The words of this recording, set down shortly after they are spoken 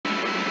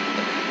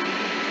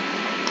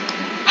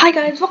Hi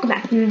guys, welcome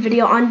back to the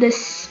video on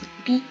this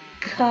Hermijebo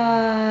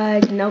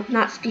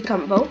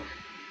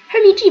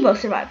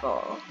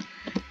survival.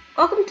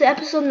 Welcome to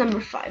episode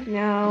number 5.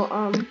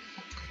 Now,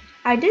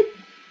 I did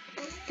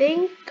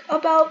think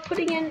about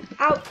putting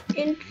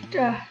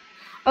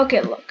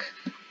okay, look,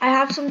 I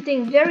have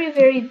something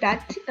very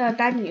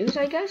bad news,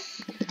 I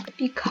guess,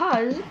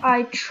 because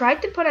I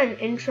tried to put an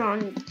intro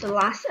on the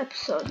last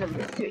episode,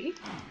 number 3,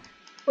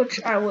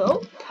 which I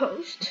will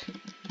post.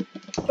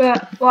 Well,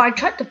 I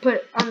tried to put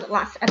it on the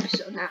last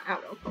episode, not I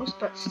will post,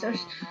 but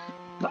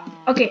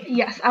okay,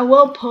 yes, I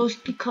will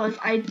post because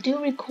I do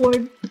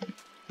record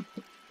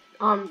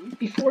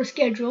before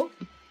schedule.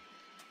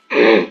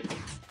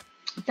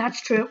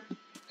 That's true.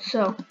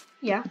 So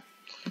yeah.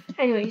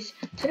 Anyways,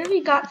 today we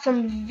got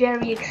some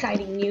very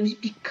exciting news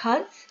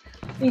because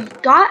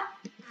we've got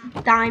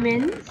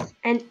diamonds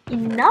and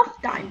enough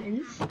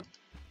diamonds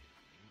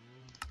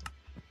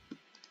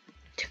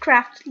to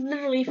craft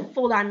literally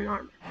full diamond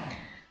armor.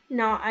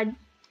 Now I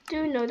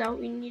do know that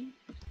we need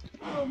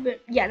a little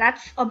bit. Yeah,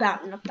 that's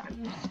about enough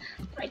diamonds.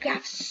 Like, I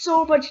have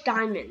so much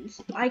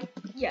diamonds.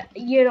 Yeah,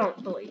 you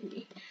don't believe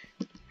me.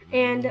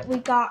 And we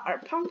got our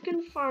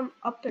pumpkin farm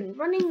up and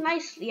running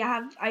nicely.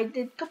 I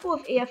did a couple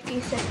of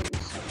AFK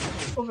sessions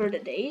over the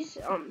days.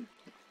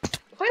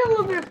 Quite a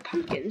little bit of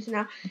pumpkins.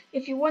 Now,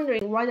 if you're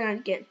wondering why did I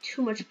get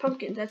too much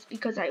pumpkins, that's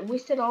because I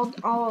wasted all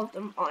of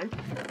them on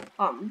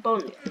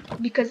bone meal.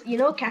 Because you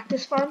know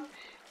cactus farm.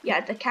 Yeah,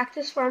 the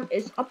cactus farm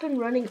is up and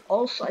running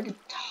also. I did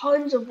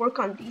tons of work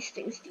on these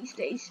things these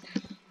days.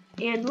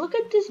 And look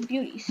at this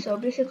beauty. So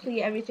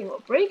basically everything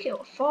will break, it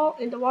will fall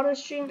in the water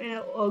stream, and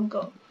it will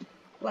go.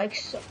 Like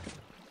so.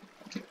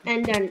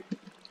 And then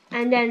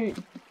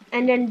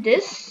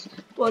this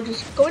will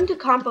just go into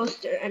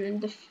composter, and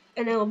then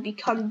it will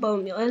become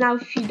bone meal. And now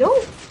if you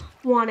don't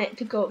want it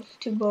to go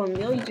to bone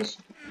meal, you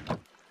just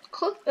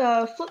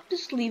flip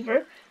this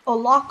lever, or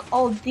lock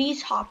all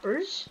these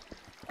hoppers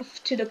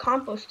to the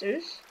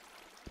composters.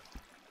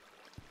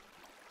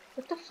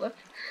 What the flip?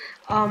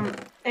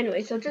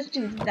 Anyway, so just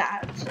do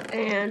that,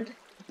 and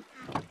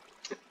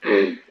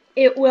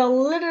it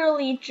will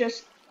literally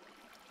just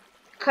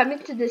come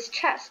into this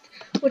chest,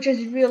 which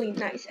is really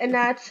nice. And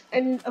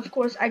of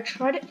course I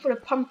tried it for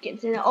the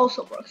pumpkins and it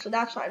also works, so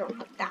that's why I don't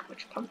have that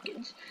much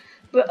pumpkins.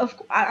 But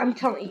I'm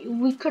telling you,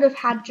 we could have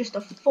had just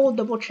a full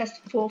double chest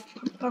full of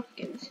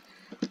pumpkins.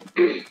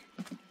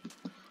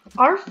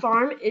 Our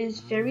farm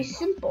is very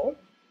simple.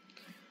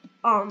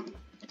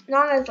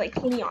 Not as like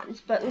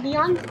Leon's, but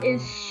Leon's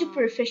is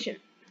super efficient.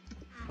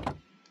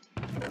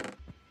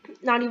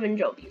 Not even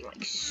joking,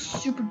 like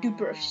super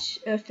duper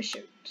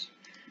efficient.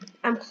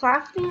 I'm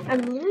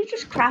literally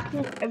just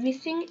crafting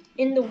everything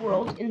in the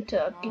world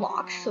into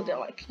blocks so they're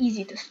like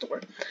easy to store.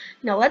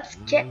 Now let's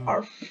get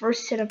our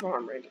first set of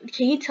armor.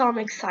 Can you tell I'm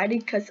excited?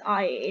 Because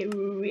I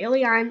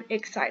really am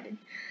excited.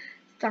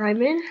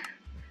 Diamond.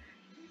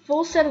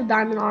 Full set of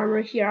diamond armor,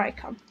 here I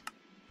come.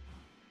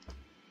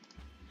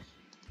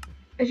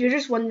 If you're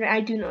just wondering, I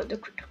do know the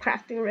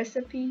crafting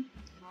recipe.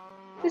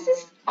 This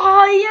is,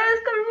 oh yes,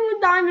 covered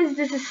with diamonds.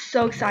 This is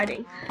so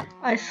exciting.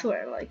 I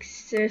swear, like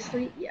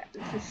seriously, yeah,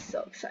 this is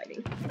so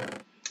exciting.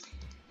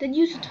 Did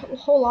use a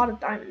whole lot of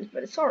diamonds,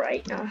 but it's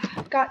alright.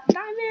 Got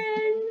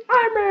diamond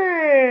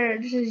armor.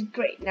 This is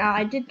great. Now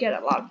I did get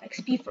a lot of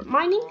XP for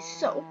mining,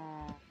 so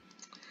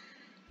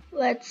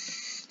let's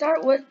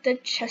start with the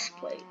chest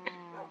plate.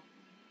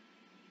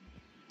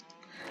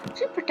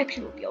 So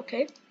protection will be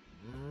okay.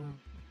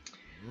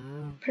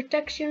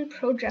 Protection,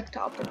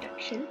 projectile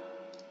protection.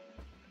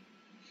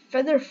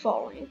 Feather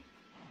falling.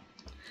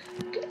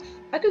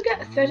 I could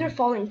get feather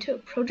falling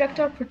too.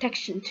 Projectile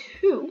protection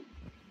too.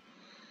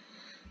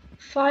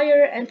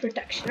 Fire and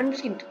protection. I'm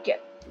just going to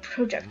get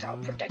projectile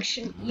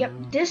protection. Yep,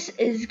 this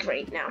is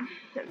great now.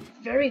 I'm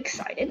very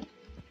excited.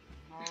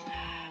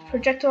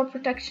 Projectile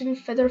protection,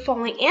 feather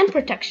falling, and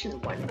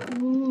protection 1.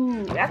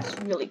 Ooh, that's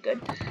really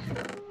good.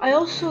 I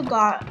also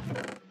got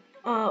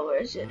where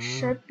is it?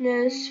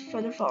 Sharpness,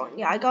 feather falling.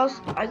 Yeah, I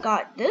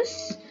got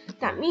this.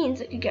 That means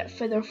I could get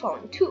feather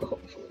falling too,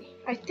 hopefully.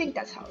 I think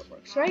that's how it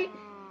works, right?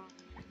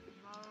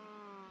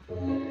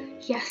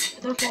 Yes,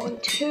 feather falling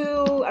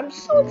too. I'm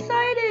so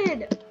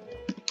excited.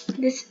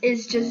 This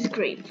is just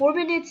great. 4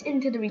 minutes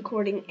into the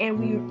recording and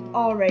we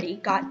already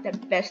got the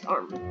best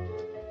armor.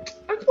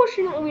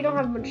 Unfortunately, we don't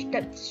have much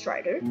depth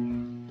strider.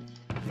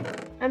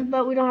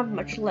 But we don't have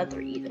much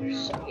leather either,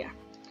 so yeah.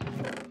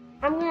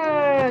 I'm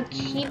gonna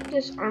keep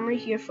this armor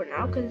here for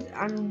now because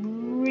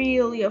I'm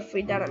really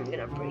afraid that I'm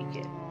gonna break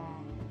it.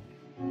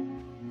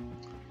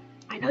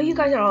 I know you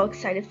guys are all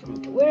excited for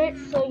me to wear it,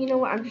 so you know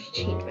what, I'm just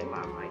changing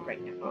my mind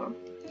right now.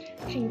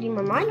 Changing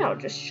my mind, I'll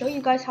just show you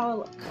guys how I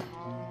look.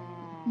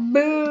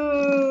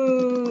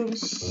 Boom!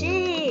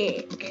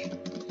 Sick!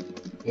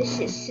 This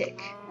is sick.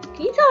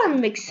 Can you tell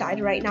I'm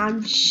excited right now?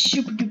 I'm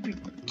super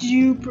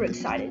duper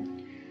excited.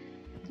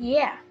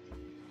 Yeah.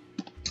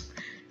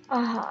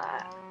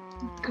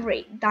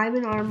 Great.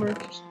 Diamond armor,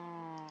 just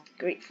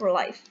great for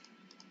life.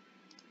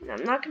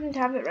 I'm not going to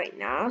have it right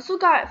now. I also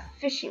got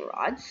fishing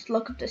rods.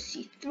 Look up to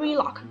C3,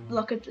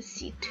 look up to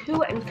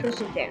C2, and curse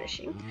of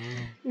vanishing.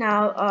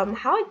 Now,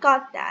 how I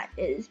got that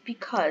is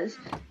because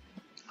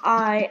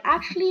I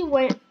actually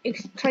went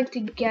trying to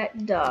get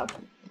the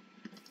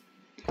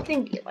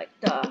thingy, like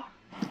the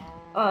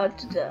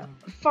to the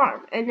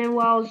farm, and then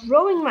while I was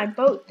rowing my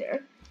boat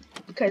there,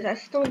 because I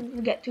still need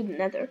to get to the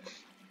nether,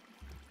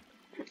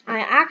 I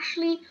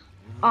actually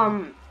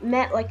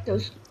met like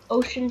those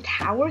ocean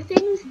tower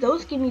things.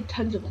 Those give me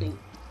tons of loot.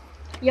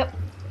 Yep.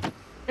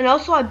 And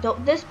also I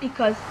built this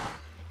because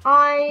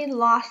I'm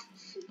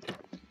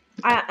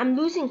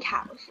losing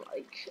cows.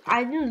 Like,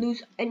 I didn't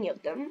lose any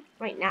of them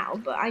right now,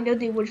 but I know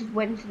they were just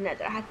went into the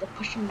nether. I had to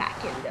push them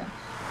back in the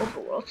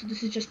overworld, so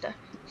this is just a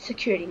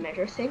security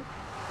measure thing.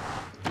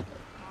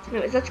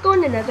 Anyways, let's go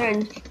in the nether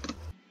and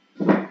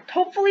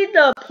hopefully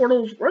the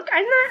portals work. I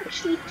didn't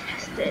actually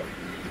test it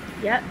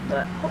yet,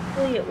 but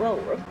hopefully it will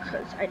work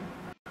because I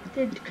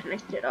did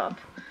connect it up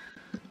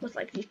with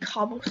like these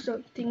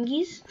cobblestone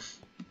thingies.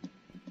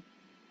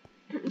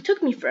 It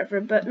took me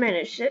forever, but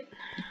managed it.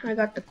 I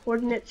got the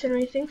coordinates and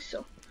everything,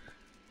 so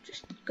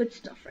just good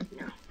stuff right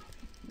now.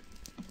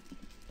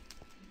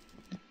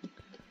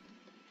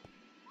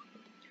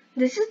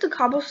 This is the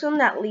cobblestone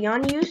that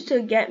Leon used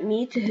to get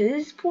me to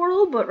his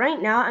portal, but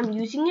right now I'm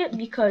using it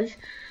because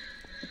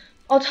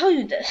I'll tell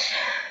you this.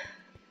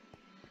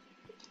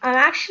 I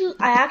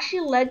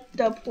actually led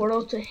the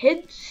portal to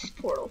his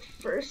portal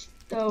first.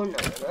 Oh no,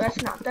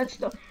 that's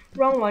the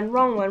wrong one.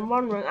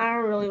 I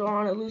don't really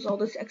want to lose all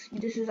this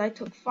XP. I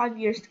took 5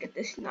 years to get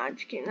this. No, I'm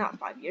just kidding, not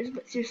 5 years,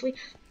 but seriously,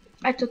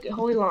 I took a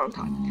wholly long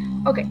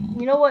time. Okay,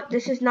 you know what?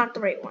 This is not the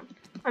right one.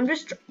 I'm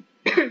just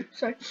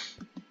sorry.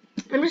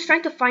 I'm just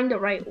trying to find the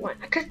right one,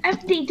 because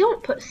if they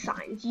don't put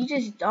signs, you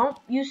just don't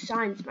use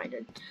signs, my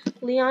dude.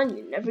 Leon,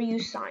 you never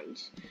use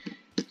signs,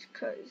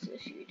 because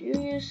if you do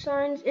use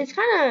signs, it's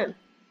kind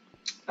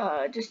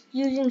of just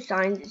using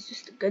signs is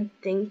just a good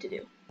thing to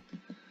do.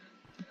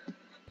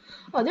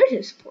 Oh, there's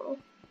his portal.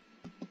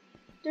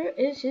 There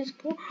is his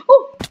portal.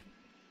 Oh!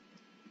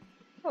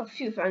 Oh,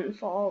 phew, if I didn't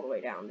fall all the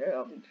way down there,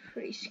 that'll be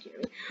pretty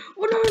scary.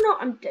 Oh, no,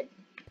 I'm dead.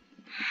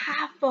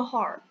 Half a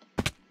heart.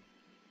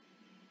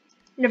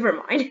 Never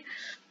mind.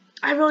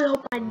 I really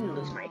hope I didn't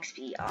lose my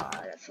XP.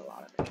 That's a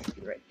lot of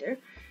XP right there.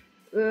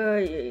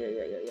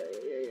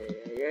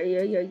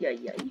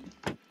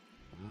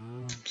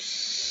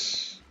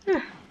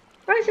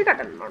 At least I got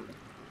them armor.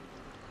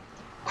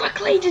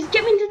 Quickly, just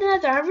get me into the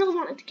nether. I really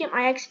wanted to get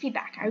my XP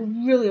back. I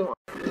really want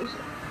to lose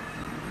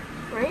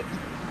it. Right?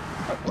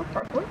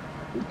 Parkour.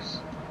 Oops.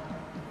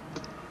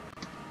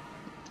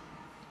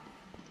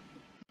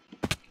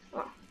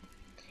 Oh,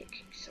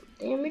 taking some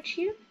damage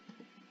here.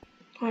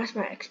 Oh, that's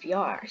my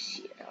XPR. I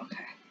see it.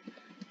 Okay.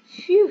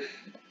 Phew.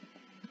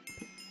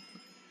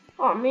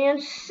 Oh man,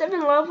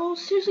 7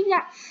 levels? Seriously,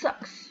 that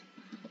sucks.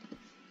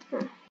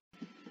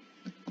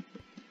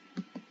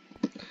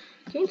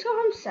 Can you tell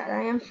how sad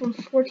I am from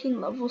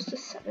 14 levels to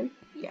 7?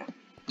 Yeah,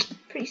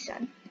 pretty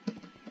sad.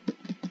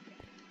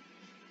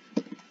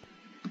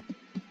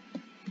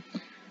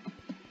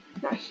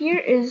 Now here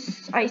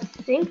is, I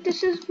think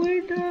this is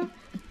where the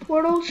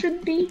portal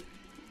should be.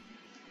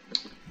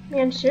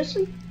 Man,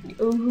 seriously?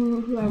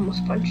 Ooh, I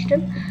almost punched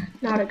him.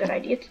 Not a good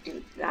idea to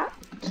do that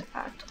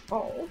at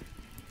all.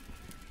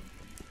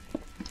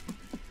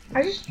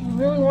 I just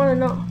really want to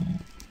know,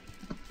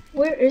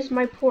 where is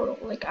my portal?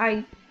 Like,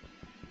 I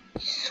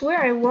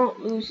swear I won't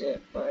lose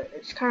it, but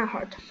it's kind of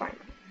hard to find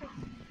right now.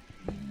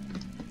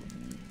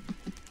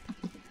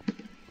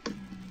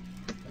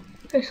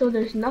 Okay, so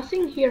there's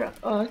nothing here.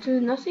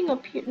 There's nothing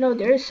up here. No,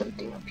 there is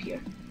something up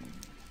here.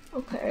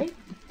 Okay.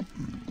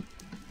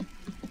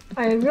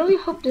 I really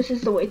hope this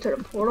is the way to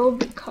the portal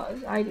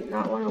because I do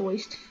not want to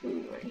waste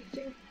food or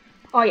anything.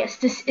 Oh yes,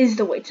 this is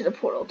the way to the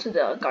portal to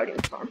the Guardian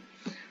farm.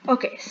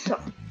 Okay, so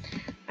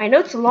I know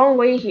it's a long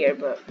way here,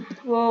 but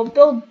we'll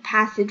build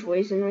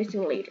passageways and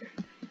everything later.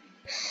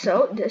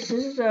 So this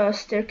is the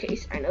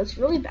staircase. I know it's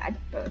really bad,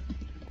 but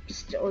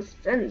still, it's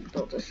then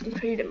built this in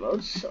creative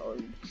mode, so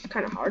it's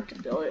kind of hard to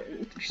build it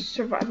in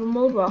survival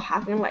mode while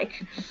having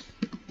like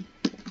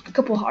a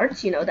couple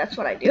hearts. You know, that's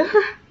what I do.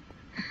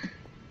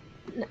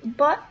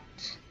 But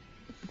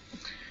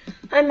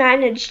I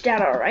managed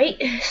that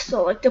alright.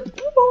 So like the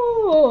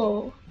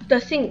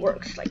thing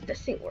works.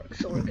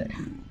 So we're good.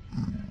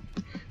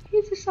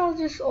 I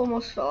just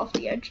almost fell off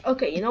the edge.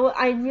 Okay, you know what?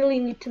 I really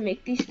need to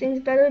make these things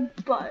better,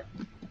 but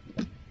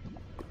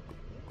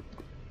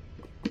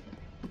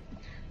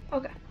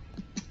okay,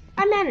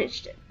 I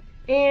managed it,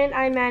 and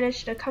I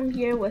managed to come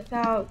here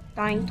without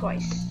dying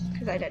twice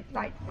because I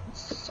died once.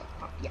 So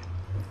yeah.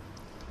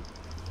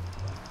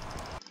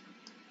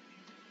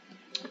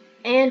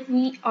 And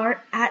we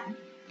are at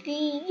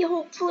the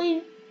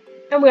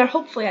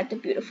hopefully at the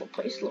beautiful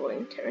place,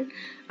 Loading Terran.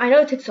 I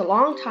know it takes a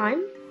long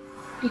time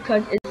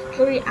because it's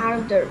literally out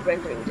of the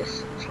rendering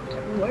distance from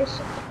everywhere.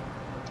 So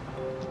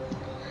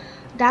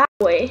that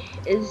way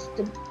is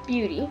the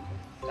beauty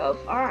of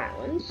our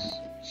islands.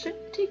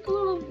 Should take a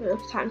little bit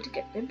of time to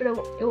get there, but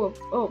it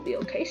will be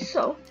okay.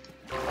 So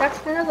That's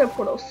the nether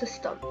portal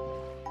system.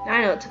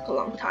 I know it took a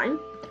long time,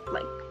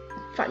 like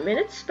 5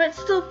 minutes, but it's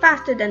still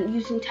faster than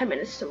using 10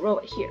 minutes to roll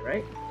it here,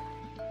 right?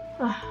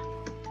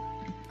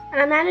 And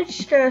I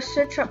managed to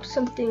search up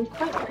something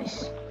quite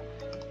nice.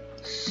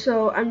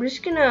 So I'm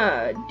just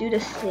gonna do the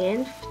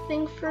sand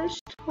thing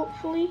first,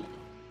 hopefully.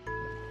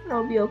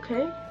 That'll be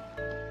okay.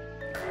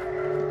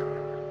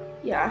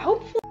 Yeah,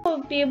 hopefully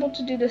I'll be able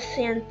to do the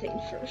sand thing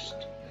first.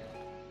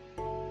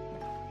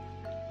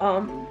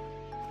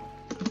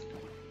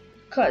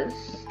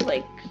 Cause,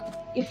 like,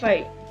 if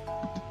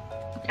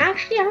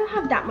actually I don't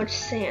have that much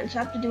sand, so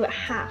I have to do it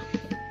half.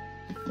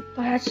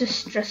 But that's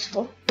just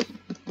stressful.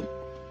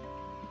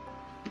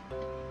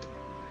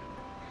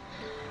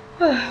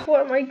 What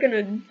am I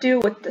gonna do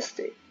with this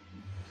thing?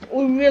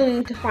 We really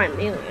need to find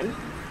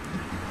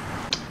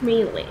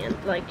mainland,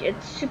 like,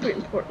 it's super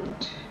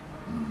important.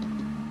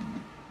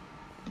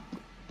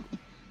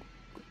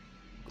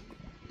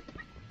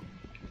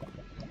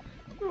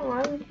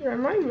 Oh,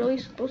 am I really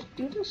supposed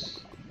to do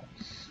this?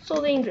 It's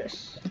so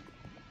dangerous.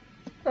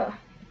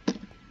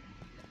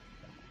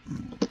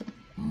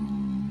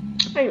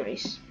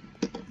 Anyways,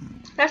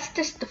 that's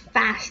just the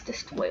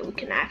fastest way we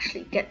can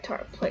actually get to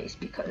our place,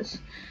 because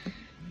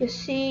you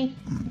see,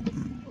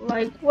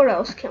 like, what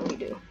else can we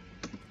do?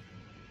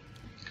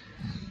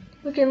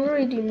 We can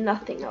literally do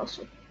nothing else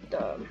with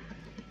the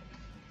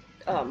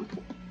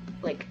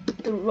like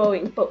the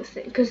rowing boat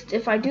thing, because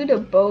if I do the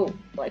boat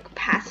like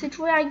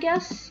passageway, I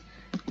guess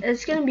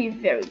it's gonna be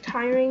very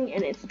tiring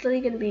and it's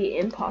literally gonna be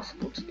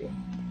impossible to do.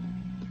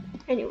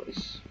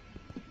 Anyways,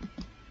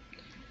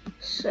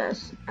 so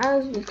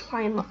as we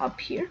climb up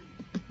here,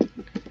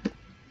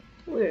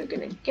 we're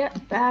gonna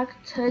get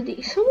back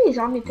to so many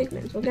zombie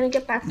pigments. We're gonna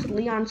get back to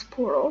Leon's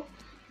portal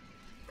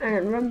and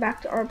then run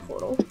back to our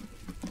portal,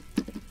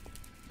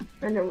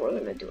 and then we're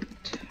gonna do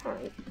it.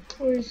 Alright,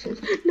 where is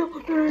his? No.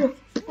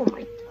 Oh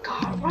my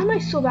god, why am I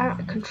so bad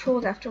at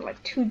controls after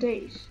like 2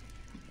 days?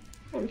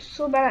 I'm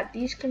so bad at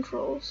these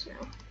controls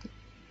now.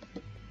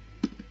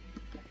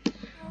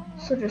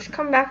 So just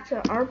come back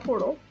to our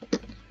portal,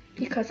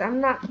 because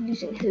I'm not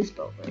using his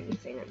boat or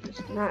anything. I'm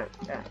just not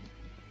that.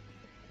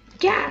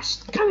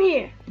 Gas! Come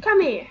here!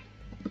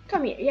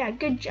 Yeah,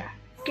 good job.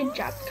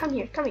 Come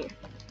here,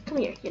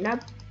 you know.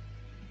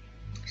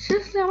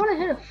 Seriously, I want to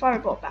hit a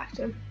fireball back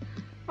to him.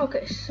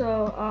 Okay,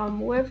 so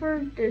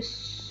wherever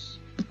this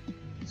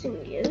thing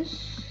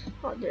is,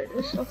 oh, there it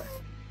is. Okay,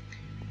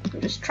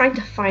 I'm just trying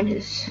to find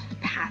his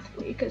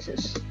pathway, because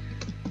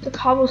the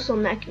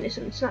cobblestone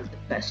mechanism, it's not the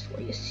best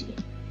way, you see.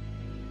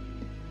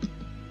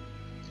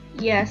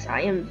 Yes,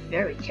 I am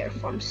very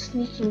careful. I'm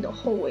sneaking the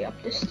whole way up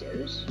the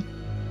stairs,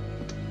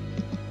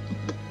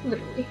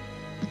 literally,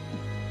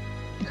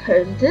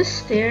 because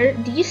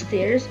these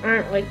stairs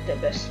aren't like the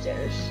best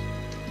stairs.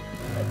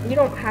 Like, we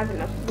don't have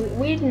enough.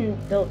 We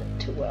didn't build it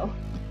too well.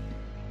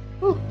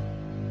 Ooh.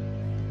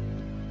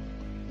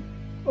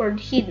 Or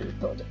he didn't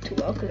build it too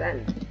well, because I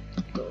didn't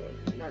go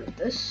in none of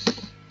this.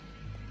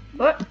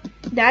 But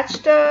that's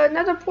the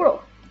nether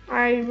portal.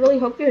 I really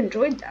hope you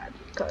enjoyed that,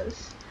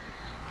 because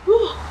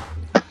whew,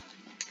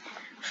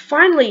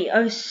 finally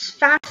a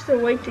faster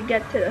way to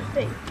get to the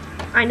thing.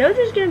 I know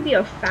there's gonna be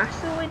a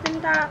faster way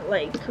than that,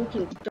 like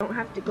we don't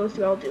have to go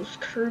through all those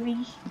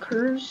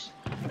curves.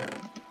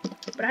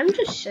 But I'm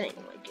just saying,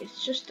 like,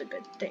 it's just a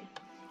good thing.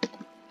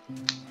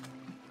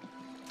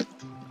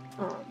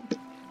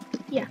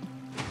 Yeah.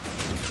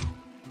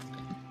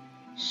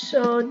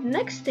 So the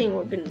next thing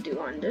we're gonna do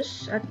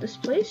at this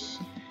place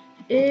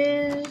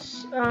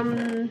is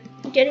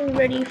getting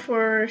ready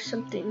for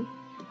something.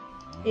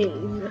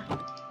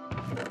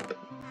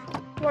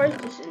 Why is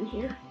this in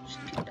here? Just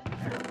put that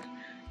back.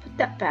 Put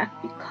that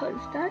back, because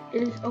that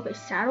is okay.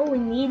 Saddle we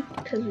need,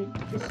 because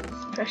this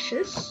is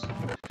precious.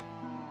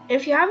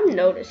 If you haven't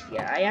noticed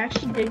yet, I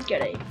actually did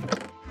get a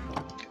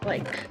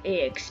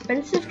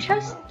expensive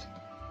chest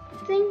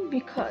thing,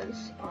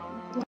 because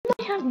why do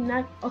I have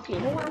nat? Okay, you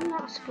know what? I'm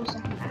not supposed to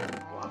have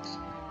nat blocks.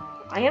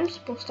 I am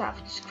supposed to have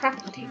this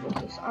crafting table,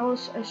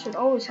 because I should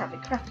always have a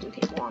crafting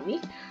table on me.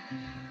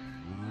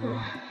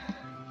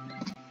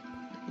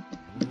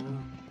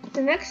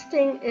 The next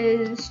thing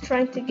is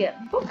trying to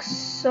get books,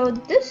 so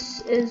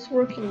this is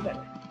working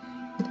better.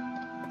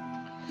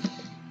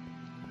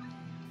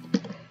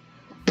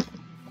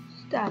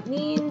 That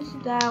means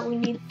that we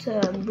need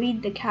to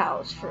breed the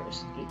cows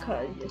first,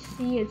 because you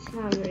see it's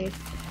not very.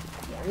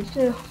 Yeah, I'm just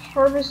gonna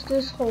harvest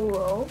this whole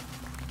row.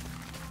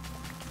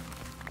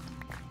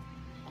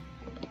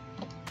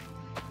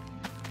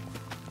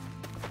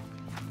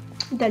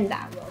 Then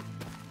that row.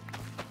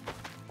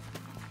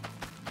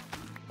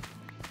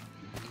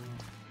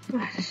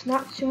 There's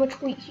not too much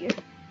wheat here.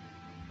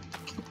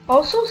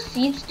 Also,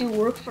 seeds do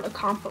work for the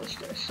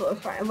composter, so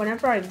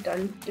whenever I'm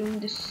done doing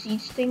the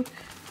seeds thing,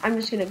 I'm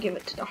just gonna give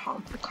it to the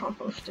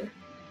composter,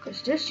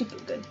 because they're super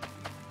good.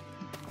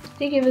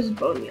 They give us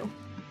bone meal.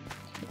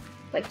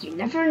 Like, you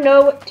never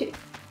know what to.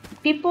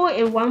 People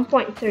in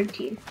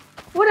 1.13.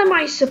 What am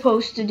I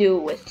supposed to do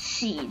with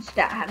seeds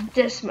that have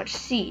this much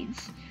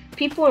seeds?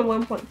 People in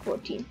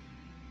 1.14.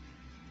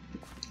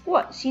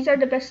 What? Seeds are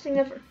the best thing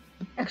ever.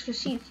 Extra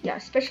seeds. Yeah,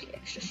 especially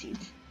extra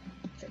seeds.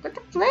 It's like, what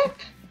the flip?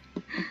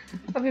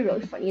 That'd be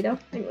really funny though.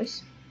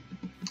 Anyways.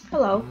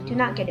 Hello. Do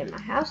not get in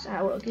my house.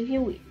 I will give you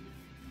wheat.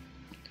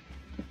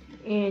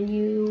 And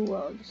you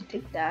will just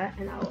take that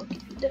and I will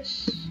give you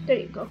this. There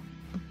you go.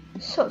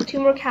 So, 2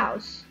 more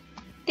cows.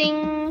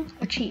 Ding!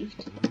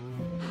 Achieved.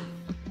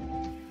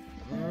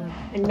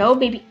 And no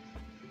baby.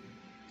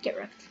 Get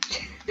wrecked.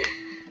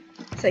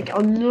 It's like,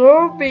 oh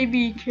no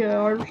baby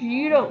cows,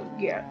 you don't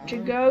get to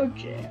go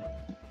jail.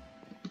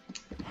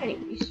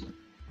 Anyways.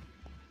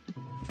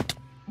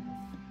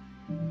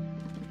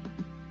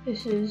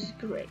 This is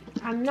great.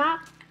 I'm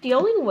not, the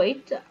only way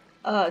to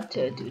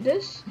do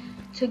this,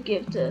 to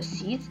give the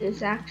seeds,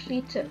 is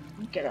actually to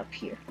get up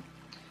here.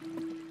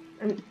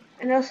 And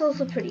that's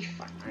also pretty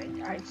fun,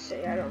 I'd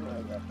say. I don't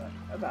know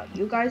about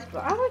you guys,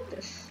 but I like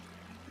this.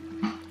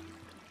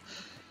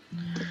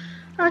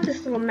 I like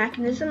this little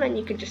mechanism, and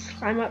you can just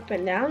climb up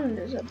and down, and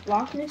there's a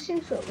block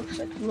missing, so it looks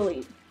like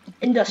really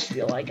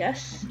industrial, I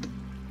guess.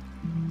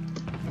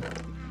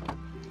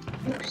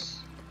 Oops.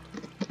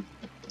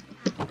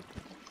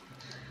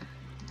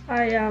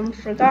 I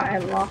forgot I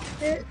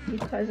locked it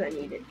because I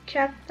needed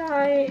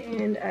cacti,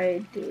 and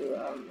I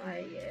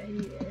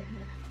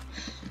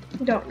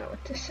don't know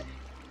what to say.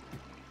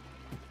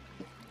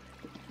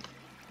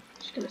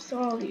 Just gonna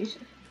throw all these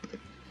in.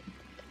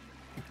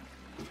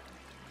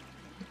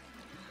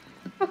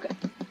 Okay,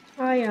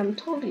 I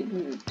totally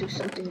didn't do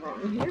something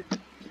wrong here,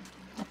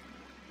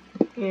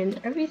 and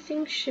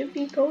everything should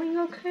be going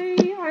okay,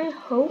 I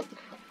hope.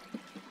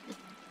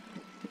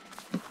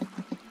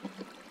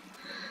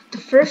 The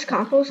first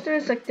composter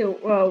is like the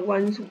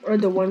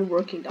one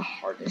working the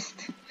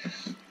hardest,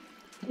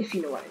 if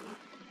you know what I mean.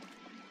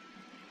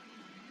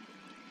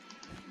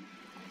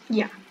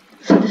 Yeah,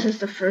 so this is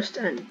the first,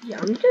 and yeah,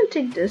 I'm gonna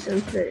take this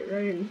and put it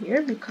right in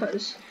here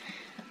because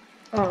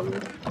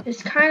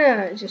it's kind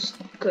of just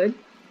good.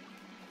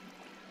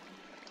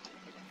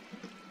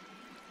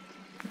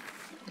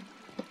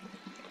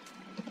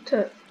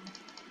 To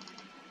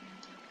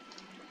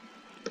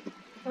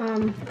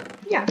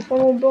yeah,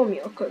 formal bone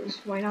meal, because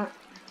why not?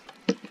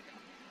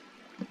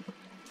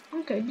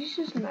 Okay, this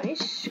is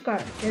nice.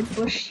 Got a dead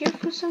bush here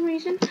for some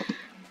reason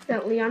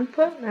that Leon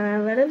put, and I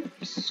let him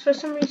for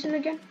some reason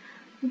again.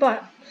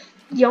 But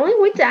the only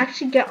way to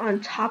actually get on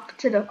top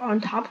of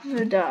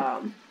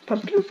the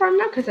pumpkin farm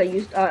now, because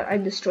I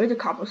destroyed the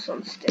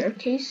cobblestone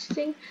staircase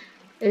thing,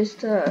 is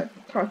the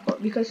parkour.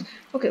 Because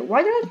okay,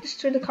 why did I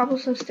destroy the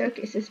cobblestone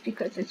staircase? It's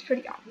because it's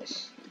pretty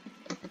obvious.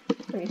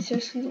 I mean,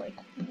 seriously, like,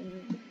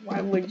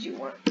 why would you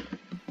want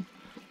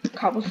a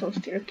cobblestone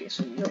staircase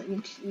when you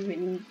don't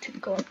even need to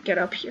get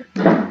up here?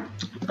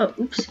 Oh,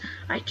 oops!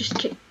 I just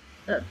kicked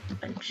the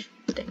bench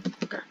thing.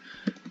 Okay.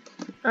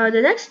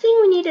 The next thing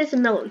we need is a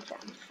melon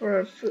farm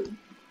for food.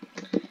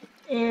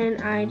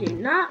 And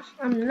I'm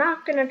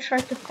not gonna try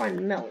to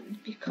find melons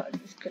because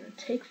it's gonna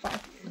take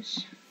 5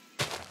 years.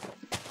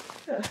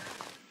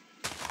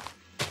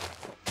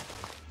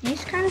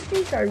 These kind of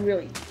things are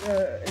really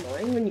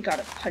annoying when you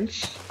gotta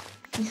punch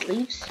these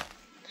leaves.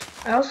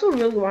 I also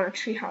really want a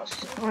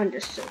treehouse on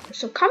this server,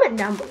 so comment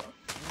down below.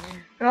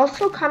 And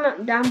also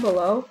comment down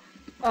below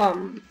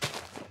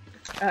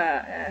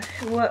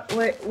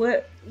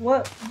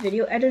what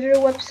video editor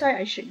website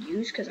I should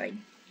use, because I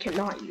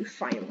cannot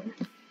find one.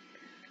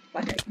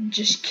 Like, I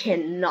just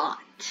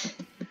cannot.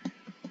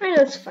 I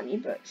know it's funny,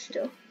 but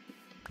still.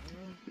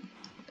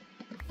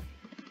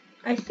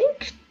 I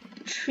think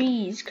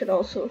trees could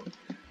also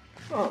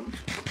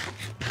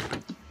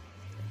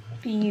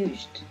be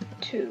used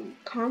to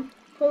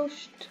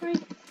compost, I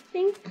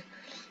think.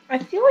 I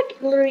feel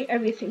like literally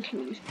everything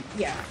can be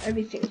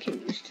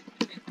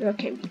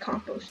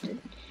composted.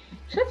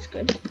 So that's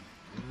good.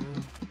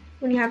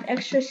 When you have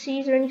extra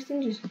seeds or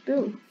anything, just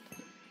boom.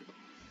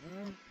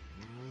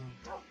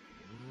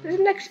 There's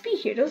an XP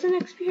here. There was an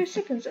XP here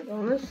seconds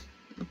ago.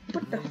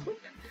 What the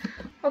flip?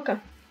 Okay.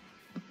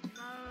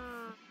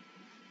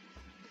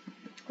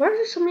 Why are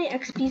there so many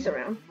XPs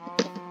around?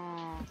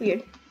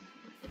 Weird.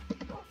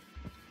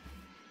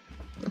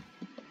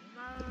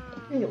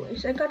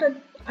 Anyways, I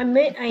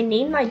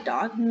named my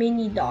dog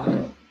Mini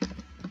Doggo.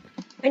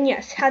 And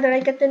yes, how did I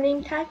get the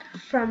name tag?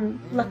 From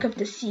Luck of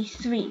the Sea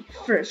 3,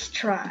 first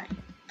try.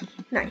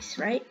 Nice,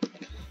 right?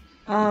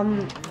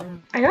 I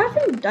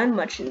haven't done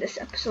much in this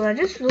episode. I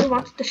just really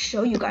wanted to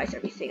show you guys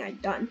everything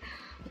I've done.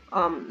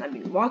 I've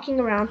been walking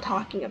around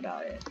talking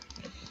about it.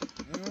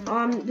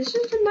 This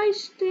is a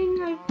nice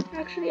thing I've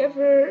actually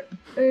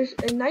there's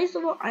a nice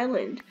little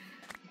island.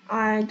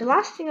 The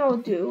last thing I'll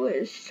do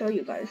is show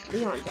you guys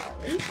Leon's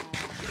Island,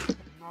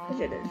 because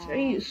it is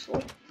very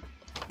useful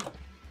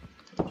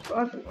for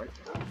everyone.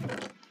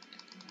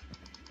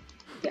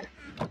 Yeah,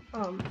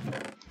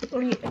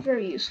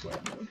 very useful.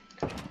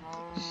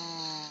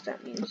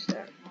 That means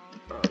that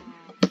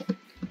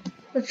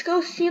let's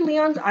go see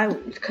Leon's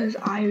Island, because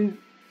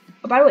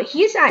by the way,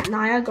 he's at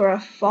Niagara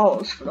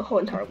Falls for the whole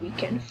entire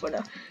weekend for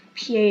the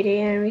PA day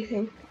and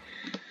everything.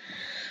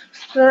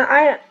 So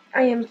I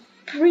am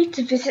free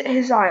to visit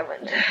his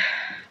island.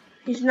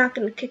 He's not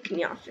gonna kick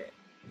me off it.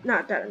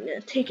 Not that I'm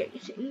gonna take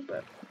anything,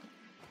 but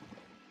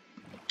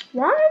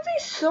why are there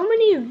so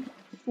many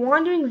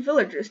wandering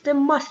villagers? There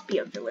must be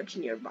a village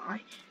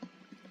nearby.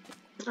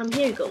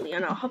 Here you go,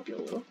 Leon. I'll help you a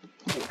little.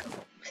 Here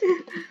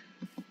you go.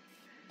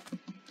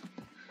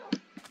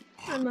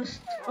 I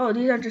must. Oh,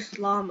 these are just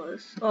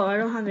llamas. Oh, I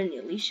don't have any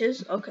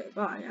leashes. Okay,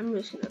 bye. I'm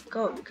just gonna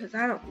go because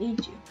I don't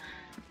need you.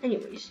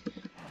 Anyways,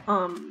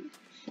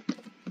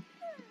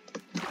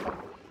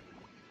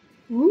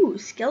 ooh,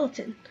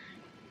 skeleton.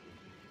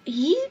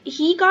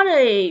 He got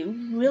a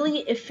really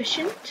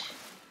efficient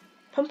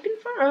pumpkin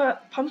farm.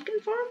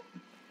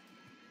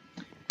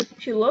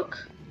 If you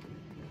look,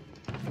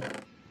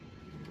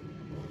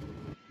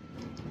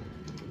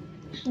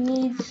 he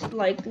needs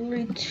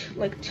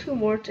like two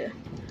more to,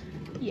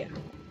 yeah.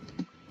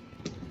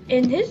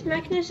 And his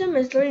mechanism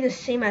is literally the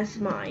same as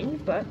mine,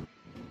 but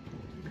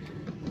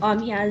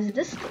he has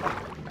this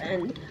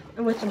and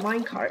with a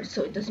minecart,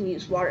 so it doesn't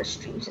use water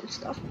streams and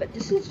stuff. But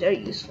this is very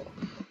useful.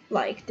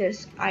 Like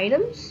there's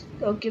items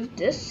that'll give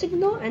this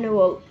signal, and it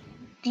will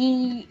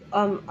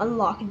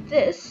unlock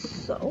this.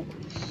 So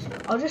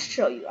I'll just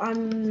show you.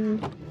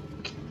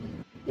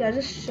 Yeah,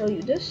 just show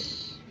you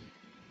this.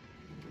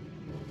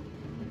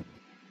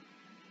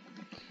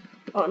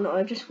 Oh no,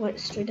 I just went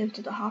straight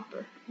into the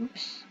hopper.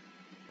 Oops.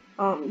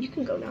 You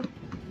can go now.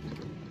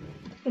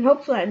 And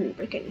hopefully I didn't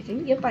break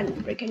anything. Yep, I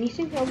didn't break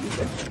anything. That'll be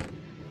good.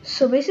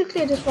 So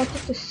basically I just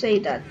wanted to say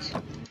that,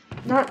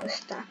 not a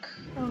stack.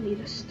 I don't need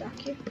a stack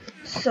here.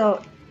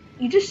 So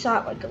you just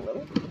saw it like a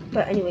little.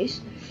 But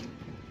anyways.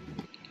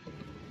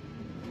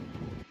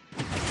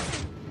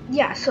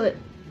 Yeah, so it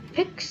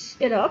picks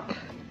it up.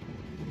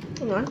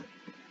 Hang on.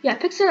 Yeah, it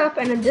picks it up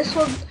and then this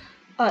will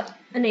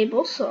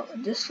enable. So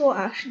this will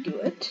actually do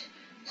it.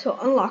 So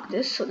unlock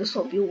this. So this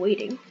will be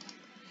waiting.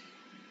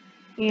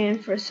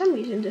 And for some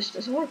reason this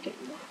doesn't work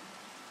anymore.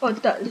 Oh,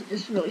 it does. It's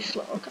just really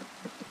slow. Okay.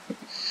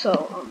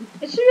 So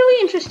it's a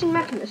really interesting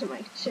mechanism, I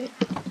could say.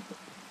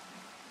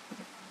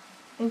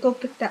 And go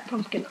pick that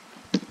pumpkin up.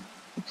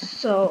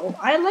 So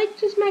I like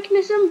this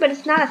mechanism, but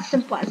it's not as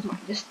simple as mine.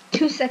 Just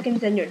 2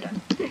 seconds and you're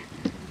done.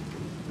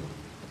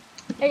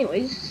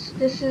 Anyways,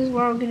 this is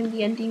where I'm gonna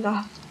be ending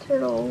off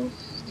turtles.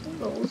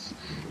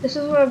 This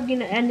is where I'm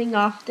gonna ending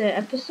off the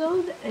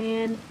episode,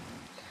 and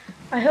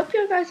I hope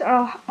you guys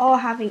are all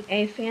having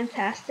a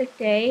fantastic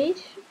day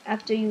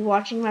after you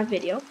watching my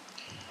video.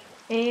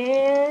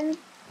 And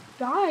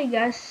bye,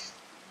 guys.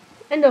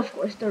 And of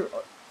course, there's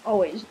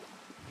always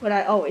what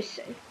I always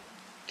say.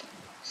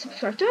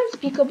 Subscribe to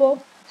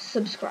Unspeakable,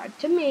 subscribe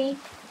to me,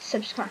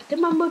 subscribe to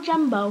Mumbo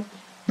Jumbo,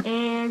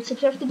 and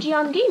subscribe to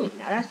Gion Gaming.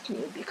 Now that's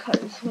new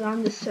because we're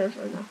on this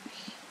server now.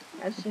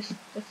 That's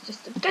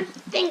just a good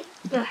thing.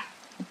 Ugh.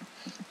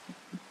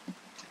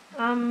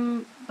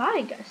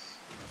 Bye, guys.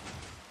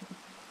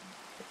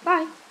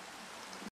 Bye.